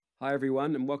Hi,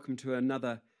 everyone, and welcome to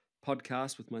another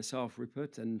podcast with myself,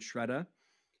 Rupert, and Shradha.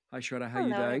 Hi, Shradha, how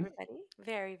you Hello, doing? everybody.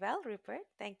 Very well, Rupert.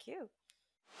 Thank you.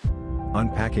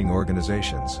 Unpacking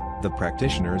Organizations, the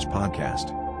Practitioners Podcast.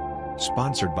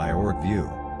 Sponsored by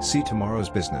OrgView. See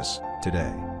tomorrow's business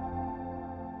today.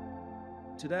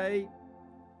 Today,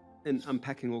 in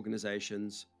Unpacking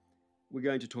Organizations, we're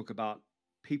going to talk about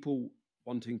people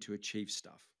wanting to achieve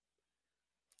stuff.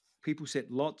 People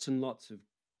set lots and lots of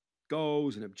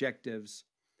goals and objectives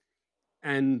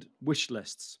and wish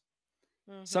lists.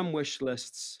 Mm-hmm. Some wish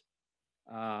lists,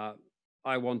 uh,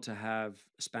 I want to have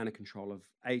a span of control of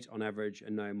 8 on average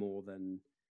and no more than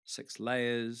 6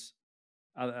 layers.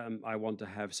 I want to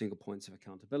have single points of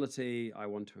accountability. I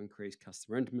want to increase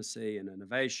customer intimacy and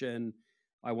innovation.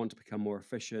 I want to become more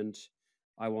efficient.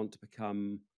 I want to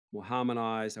become more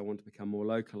harmonized. I want to become more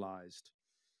localized.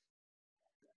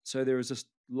 So there is just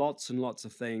lots and lots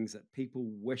of things that people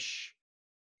wish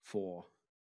for,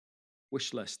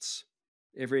 wish lists.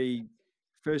 Every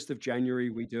 1st of January,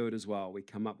 we do it as well. We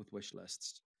come up with wish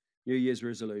lists, New Year's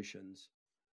resolutions.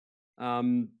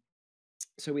 Um,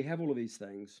 so we have all of these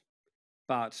things.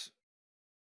 But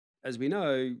as we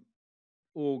know,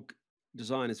 org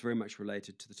design is very much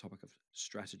related to the topic of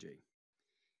strategy.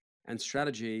 And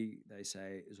strategy, they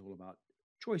say, is all about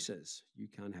choices. You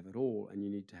can't have it all, and you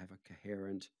need to have a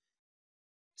coherent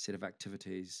set of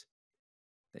activities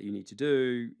that you need to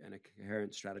do and a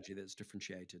coherent strategy that's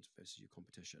differentiated versus your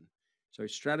competition. So,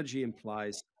 strategy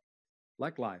implies,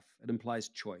 like life, it implies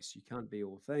choice. You can't be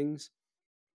all things,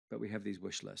 but we have these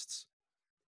wish lists.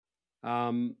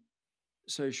 Um,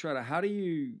 so, Shradha, how do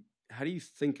you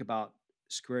think about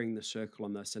squaring the circle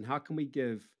on this, and how can we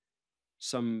give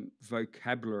some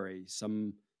vocabulary,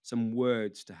 some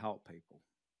words to help people?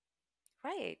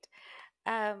 Right.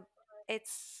 Um,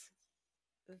 it's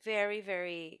very,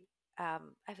 very, I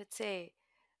would say,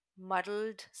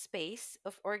 muddled space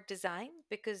of org design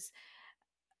because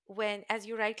as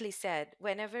you rightly said,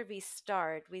 whenever we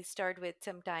start with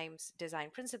sometimes design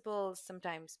principles,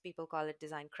 sometimes people call it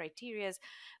design criterias,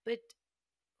 but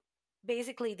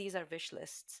basically these are wish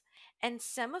lists, and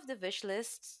some of the wish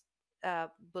lists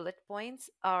bullet points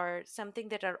are something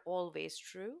that are always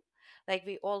true, like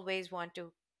we always want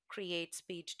to create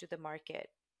speed to the market.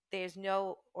 There's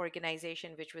no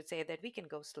organization which would say that we can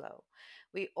go slow.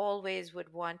 We always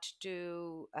would want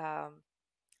to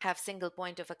have single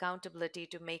point of accountability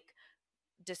to make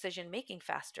decision making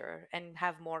faster and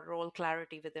have more role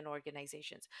clarity within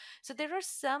organizations. So there are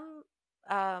some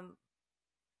um,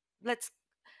 let's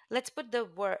let's put the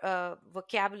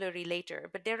vocabulary later,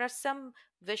 but there are some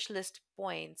wish list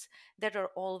points that are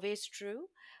always true.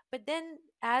 But then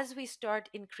as we start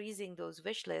increasing those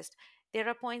wish lists, there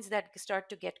are points that start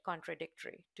to get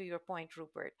contradictory, to your point,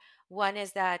 Rupert. One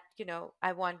is that,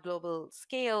 I want global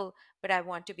scale, but I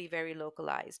want to be very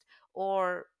localized.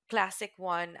 Or classic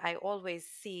one I always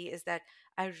see is that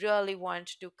I really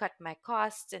want to cut my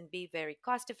costs and be very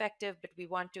cost effective, but we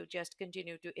want to just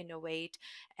continue to innovate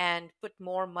and put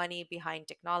more money behind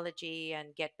technology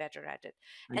and get better at it.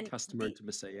 And And customer the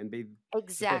intimacy and be the best at the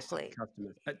exactly,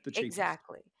 customers at the cheapest.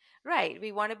 exactly. Right.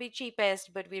 We want to be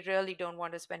cheapest, but we really don't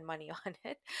want to spend money on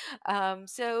it.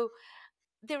 So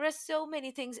there are so many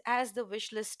things as the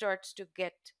wish list starts to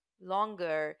get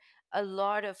longer. A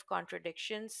lot of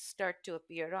contradictions start to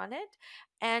appear on it,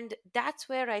 and that's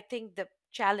where I think the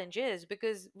challenge is,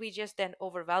 because we just then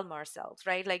overwhelm ourselves,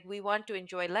 right? Like we want to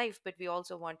enjoy life, but we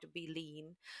also want to be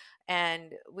lean,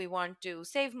 and we want to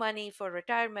save money for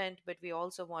retirement, but we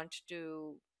also want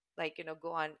to, like,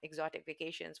 go on exotic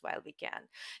vacations while we can.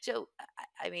 So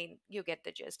I mean, you get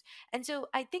the gist. And so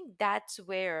I think that's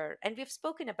where, and we've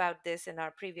spoken about this in our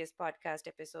previous podcast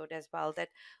episode as well, that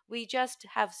we just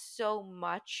have so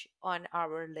much on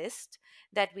our list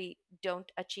that we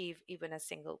don't achieve even a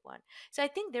single one. So I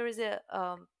think there is a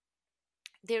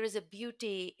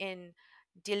beauty in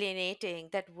delineating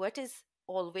that what is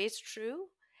always true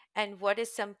and what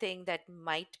is something that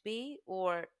might be,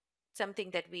 or something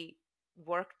that we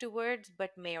work towards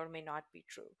but may or may not be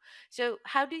true. So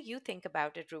how do you think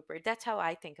about it, Rupert? That's how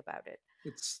I think about it.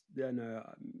 It's yeah, no,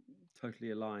 I'm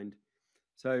totally aligned.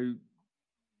 So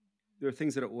there are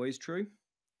things that are always true,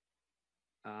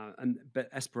 and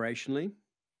but aspirationally,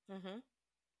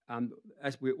 Mm-hmm.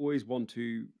 as we always want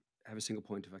to have a single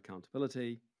point of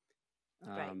accountability.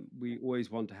 Right. We always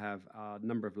want to have our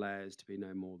number of layers to be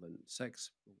no more than 6,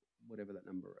 whatever that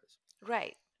number is.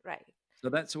 Right. Right. So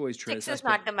that's always true. Six is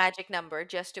not the magic number,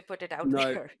 just to put it out No,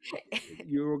 there.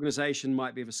 your organization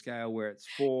might be of a scale where it's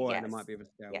 4, and it might Yes. be of a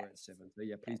scale where it's Yes. 7. So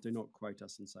yeah, please Yes. do not quote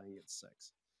us in saying it's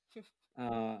 6.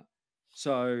 Uh,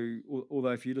 So, although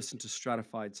if you listen to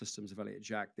stratified systems of Elliott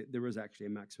Jack, there is actually a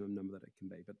maximum number that it can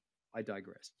be, but I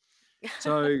digress.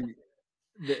 So,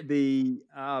 the the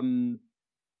um,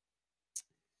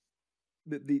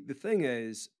 the thing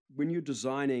is, when you're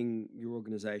designing your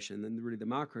organization and really the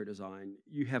macro design,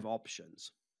 you have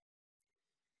options,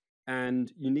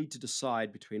 and you need to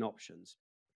decide between options.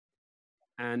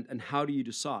 And how do you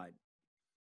decide?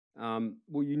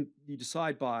 Well, you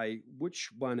decide by which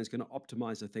one is going to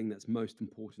optimize the thing that's most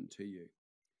important to you.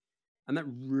 And that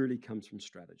really comes from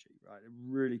strategy, right? It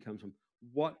really comes from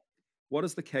what what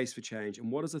is the case for change,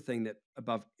 and what is the thing that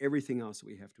above everything else that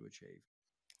we have to achieve.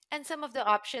 And some of the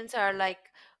options are like,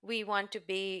 we want to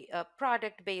be a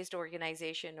product based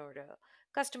organization or a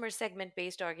customer segment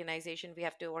based organization. We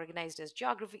have to organize as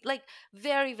geography, like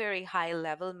very, very high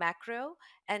level macro.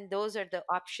 And those are the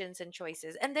options and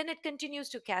choices. And then it continues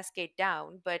to cascade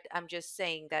down. But I'm just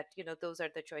saying that, those are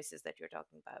the choices that you're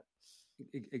talking about.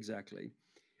 Exactly.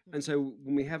 And Mhm. so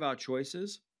when we have our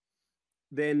choices,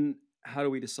 then how do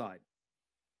we decide?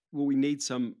 Well, we need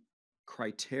some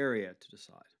criteria to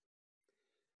decide,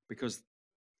 because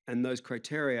and those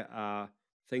criteria are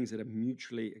things that are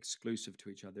mutually exclusive to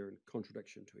each other and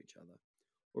contradiction to each other,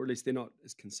 or at least they're not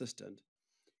as consistent.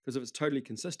 Because if it's totally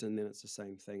consistent, then it's the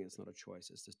same thing. It's not a choice.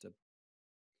 It's just a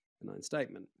benign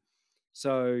statement.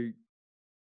 So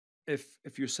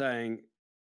if you're saying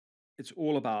it's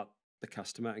all about the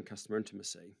customer and customer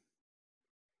intimacy,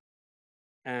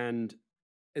 and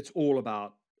it's all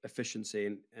about efficiency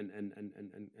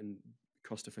and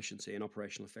cost efficiency and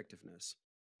operational effectiveness,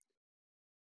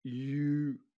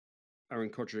 you are in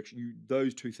contradiction.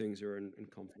 Those two things are in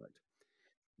conflict.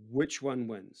 Which one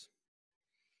wins?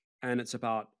 And it's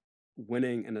about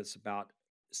winning, and it's about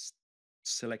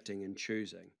selecting and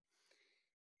choosing.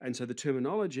 And so the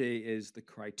terminology is the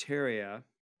criteria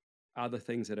are the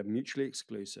things that are mutually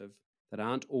exclusive, that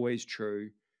aren't always true,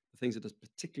 the things that are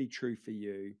particularly true for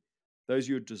you. Those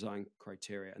are your design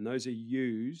criteria, and those are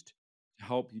used to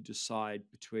help you decide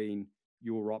between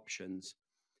your options.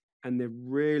 And they're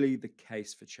really the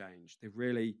case for change. They're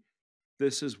really,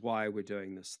 this is why we're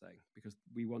doing this thing, because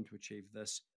we want to achieve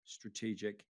this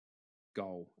strategic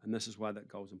goal. And this is why that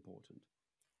goal is important.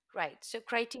 Right. So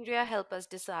criteria help us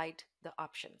decide the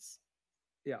options.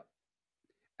 Yeah.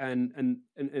 And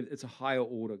it's a higher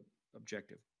order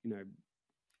objective.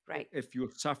 Right. If you're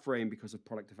suffering because of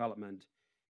product development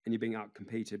and you're being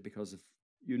outcompeted because of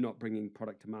you're not bringing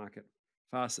product to market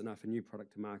fast enough, a new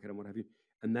product to market and what have you,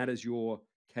 and that is your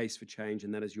case for change,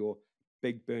 and that is your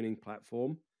big burning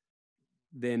platform,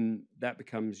 then that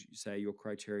becomes, say, your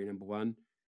criteria number one.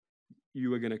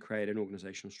 You are going to create an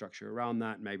organizational structure around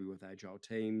that, maybe with agile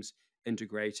teams,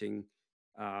 integrating,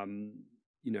 um,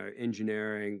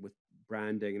 engineering with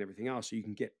branding and everything else, so you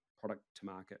can get product to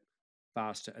market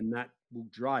faster, and that will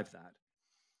drive that.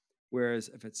 Whereas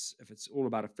if it's all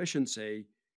about efficiency,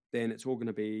 then it's all going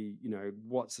to be,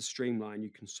 what's the streamline? You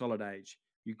consolidate,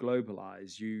 you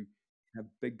globalize, you have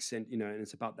big and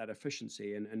it's about that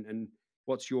efficiency, and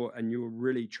you're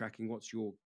really tracking what's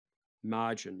your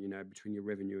margin, between your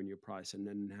revenue and your price, and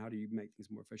then how do you make things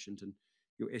more efficient, and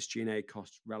your SG&A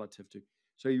costs relative to.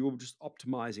 So you're just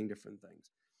optimizing different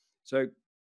things. So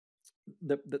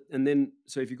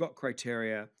so if you've got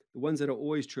criteria, the ones that are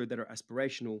always true, that are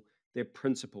aspirational, they're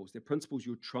principles. They're principles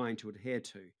you're trying to adhere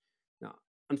to. Now,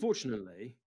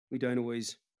 unfortunately, we don't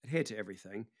always adhere to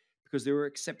everything, because there are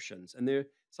exceptions, and there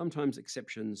sometimes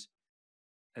exceptions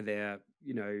are there.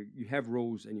 You have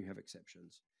rules and you have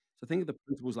exceptions. So think of the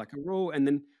principles like a rule, and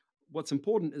then what's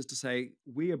important is to say,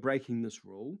 we are breaking this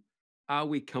rule. Are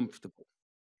we comfortable?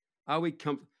 Are we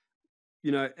comfortable?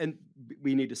 And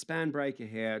we need a span breaker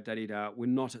here, da da da. We're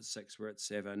not at 6, we're at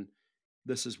 7.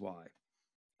 This is why.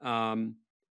 Um,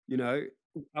 you know,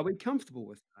 are we comfortable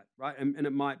with that, right? And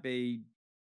it might be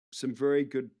some very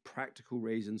good practical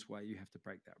reasons why you have to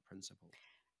break that principle.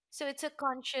 So it's a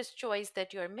conscious choice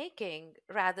that you're making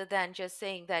rather than just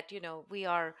saying that, we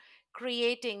are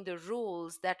creating the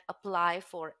rules that apply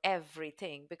for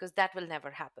everything, because that will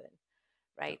never happen,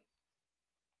 Yeah. right?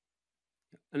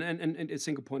 And a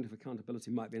single point of accountability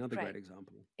might be another great Right.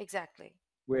 example, Exactly.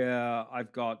 where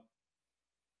I've got,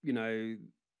 you know,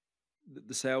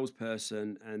 the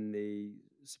salesperson and the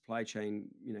supply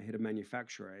chain, head of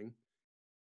manufacturing.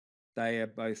 They are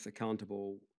both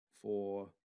accountable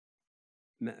for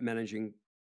managing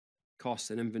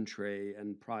costs and inventory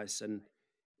and price, and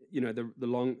the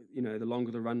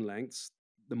longer the run lengths,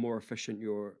 the more efficient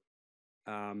your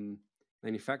um,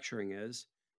 manufacturing is,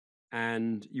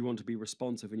 and you want to be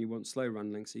responsive, and you want slow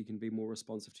run lengths so you can be more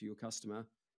responsive to your customer.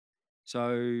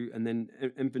 So, and then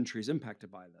inventory is impacted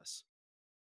by this.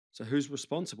 So who's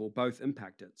responsible? Both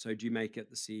impact it. So do you make it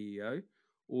the CEO,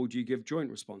 or do you give joint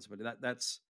responsibility?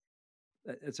 That's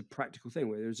a practical thing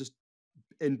where there's just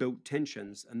inbuilt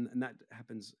tensions, and that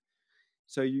happens.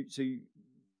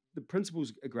 The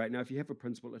principles are great. Now, if you have a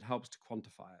principle, it helps to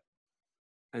quantify it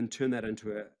and turn that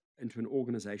into an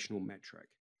organizational metric.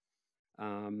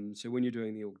 So when you're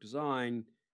doing the org design,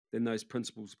 then those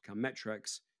principles become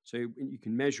metrics. So you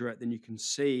can measure it, then you can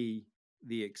see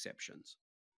the exceptions,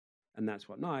 and that's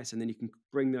what nice. And then you can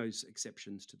bring those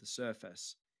exceptions to the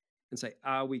surface and say,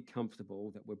 are we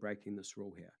comfortable that we're breaking this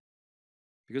rule here?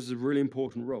 Because it's a really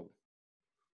important rule.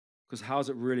 Because how's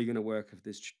it really going to work if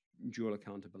there's dual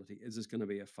accountability? Is this going to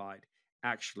be a fight?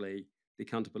 Actually, the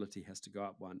accountability has to go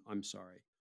up one. I'm sorry,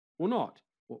 or not.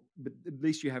 Well, but at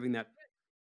least you're having that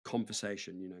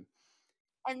conversation.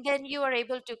 And then you are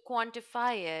able to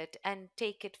quantify it and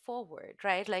take it forward,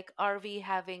 right? Like, are we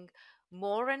having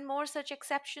more and more such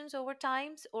exceptions over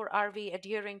times, or are we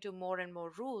adhering to more and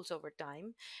more rules over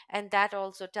time? And that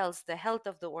also tells the health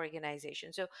of the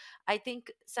organization. So I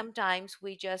think sometimes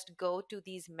we just go to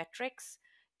these metrics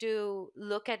to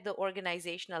look at the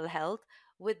organizational health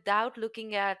without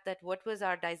looking at that what was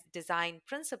our design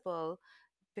principle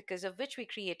because of which we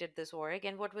created this org,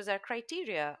 and what was our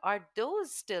criteria. Are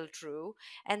those still true?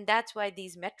 And that's why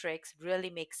these metrics really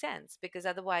make sense, because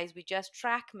otherwise we just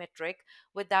track metric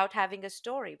without having a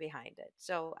story behind it.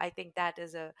 So I think that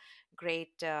is a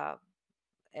great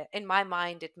in my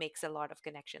mind, it makes a lot of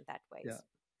connection that Yeah. ways.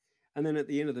 And then at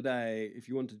the end of the day, if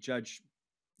you want to judge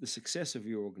the success of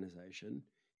your organization,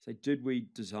 say, did we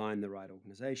design the right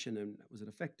organization and was it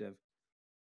effective?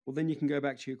 Well, then you can go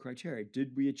back to your criteria.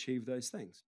 Did we achieve those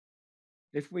things?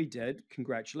 If we did,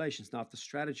 congratulations. Now, if the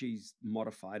strategy's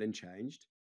modified and changed,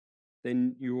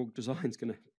 then your org design's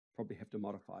going to probably have to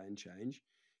modify and change.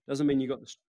 Doesn't mean you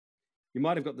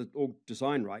might have got the org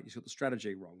design right, you got the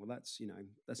strategy wrong. Well, that's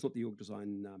not the org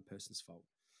design person's fault.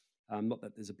 Not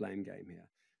that there's a blame game here,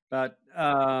 but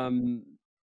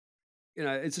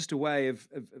it's just a way of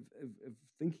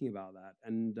thinking about that.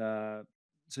 And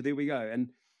so there we go.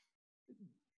 And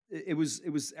it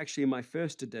was actually in my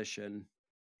first edition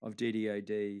of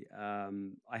DDOD.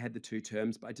 I had the two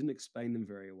terms, but I didn't explain them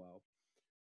very well.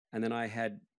 And then I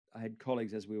had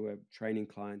colleagues, as we were training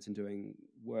clients and doing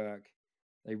work,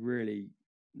 they really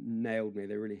nailed me.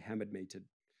 They really hammered me to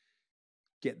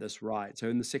get this right. So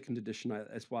in the second edition,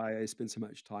 that's why I spent so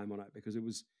much time on it, because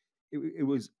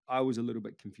I was a little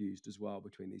bit confused as well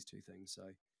between these two things. So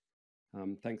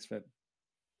thanks for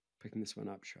picking this one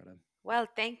up, Shradha. Well,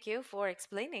 thank you for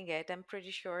explaining it. I'm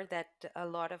pretty sure that a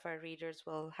lot of our readers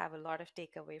will have a lot of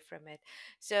takeaway from it.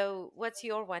 So what's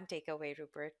your one takeaway,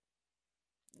 Rupert,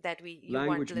 that we you want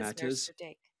Language listeners matters. to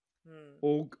take?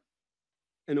 Hmm.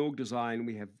 In org design,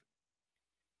 we have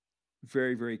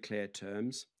very, very clear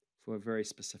terms for very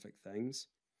specific things.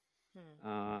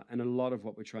 Hmm. And a lot of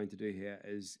what we're trying to do here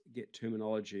is get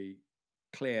terminology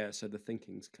clear so the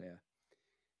thinking's clear.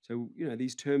 So,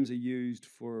 these terms are used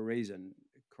for a reason.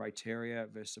 Criteria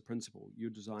versus a principle. You're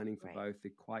designing for Right. both.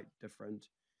 They're quite different.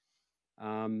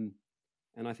 And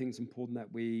I think it's important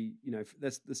that we,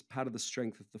 that's part of the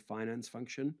strength of the finance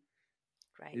function,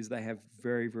 Right. is they have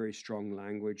very, very strong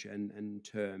language and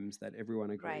terms that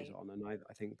everyone agrees Right. on. And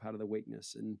I think part of the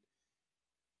weakness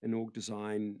in org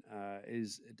design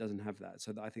is it doesn't have that.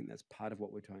 So I think that's part of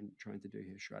what we're trying to do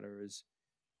here, Shradha, is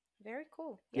Very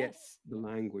cool. get Yes. the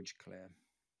language clear.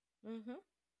 Mm-hmm.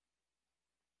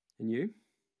 And you?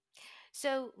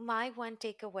 So my one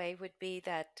takeaway would be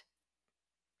that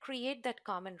create that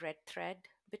common red thread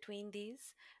between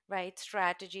these, right?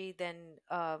 Strategy then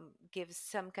gives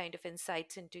some kind of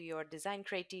insights into your design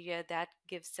criteria, that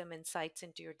gives some insights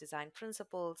into your design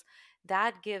principles,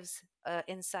 that gives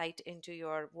insight into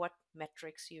your what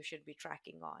metrics you should be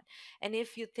tracking on. And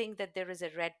if you think that there is a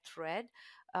red thread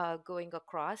going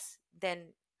across,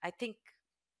 then I think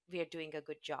we are doing a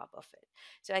good job of it.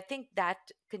 So I think that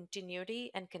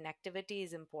continuity and connectivity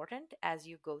is important as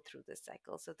you go through this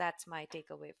cycle. So that's my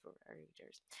takeaway for our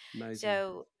readers. Amazing.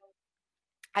 So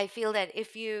I feel that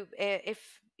if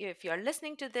you're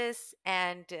listening to this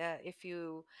and if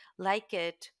you like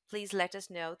it, please let us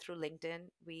know through LinkedIn.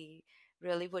 We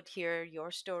really would hear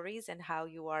your stories and how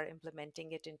you are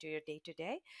implementing it into your day to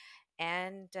day.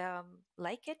 And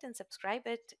like it and subscribe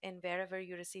it in wherever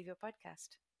you receive your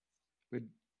podcast. Good.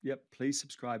 Yep. Please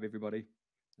subscribe, everybody.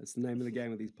 That's the name of the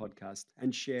game of these podcasts.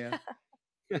 And share.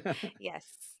 Yes.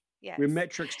 We're Yes.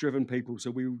 metrics driven people, so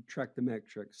we track the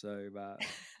metrics. So, but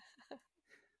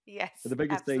Yes, the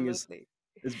biggest thing absolutely.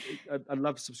 is I'd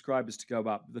love subscribers to go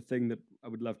up. The thing that I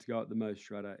would love to go up the most,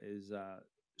 Shradha, is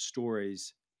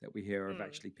stories that we hear of Mm,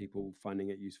 actually people finding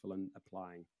it useful and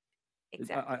applying.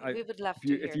 Exactly. I We would love if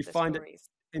to you hear the find it stories.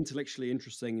 intellectually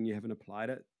interesting and you haven't applied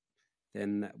it,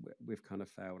 then we've kind of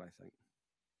failed, I think.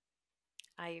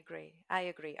 I agree. I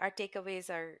agree. Our takeaways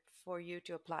are for you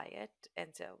to apply it.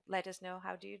 And so let us know,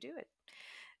 how do you do it?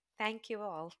 Thank you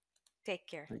all. Take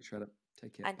care. Thanks, Shradha.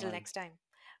 Take care. Until Bye. next time.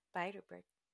 Bye, Rupert.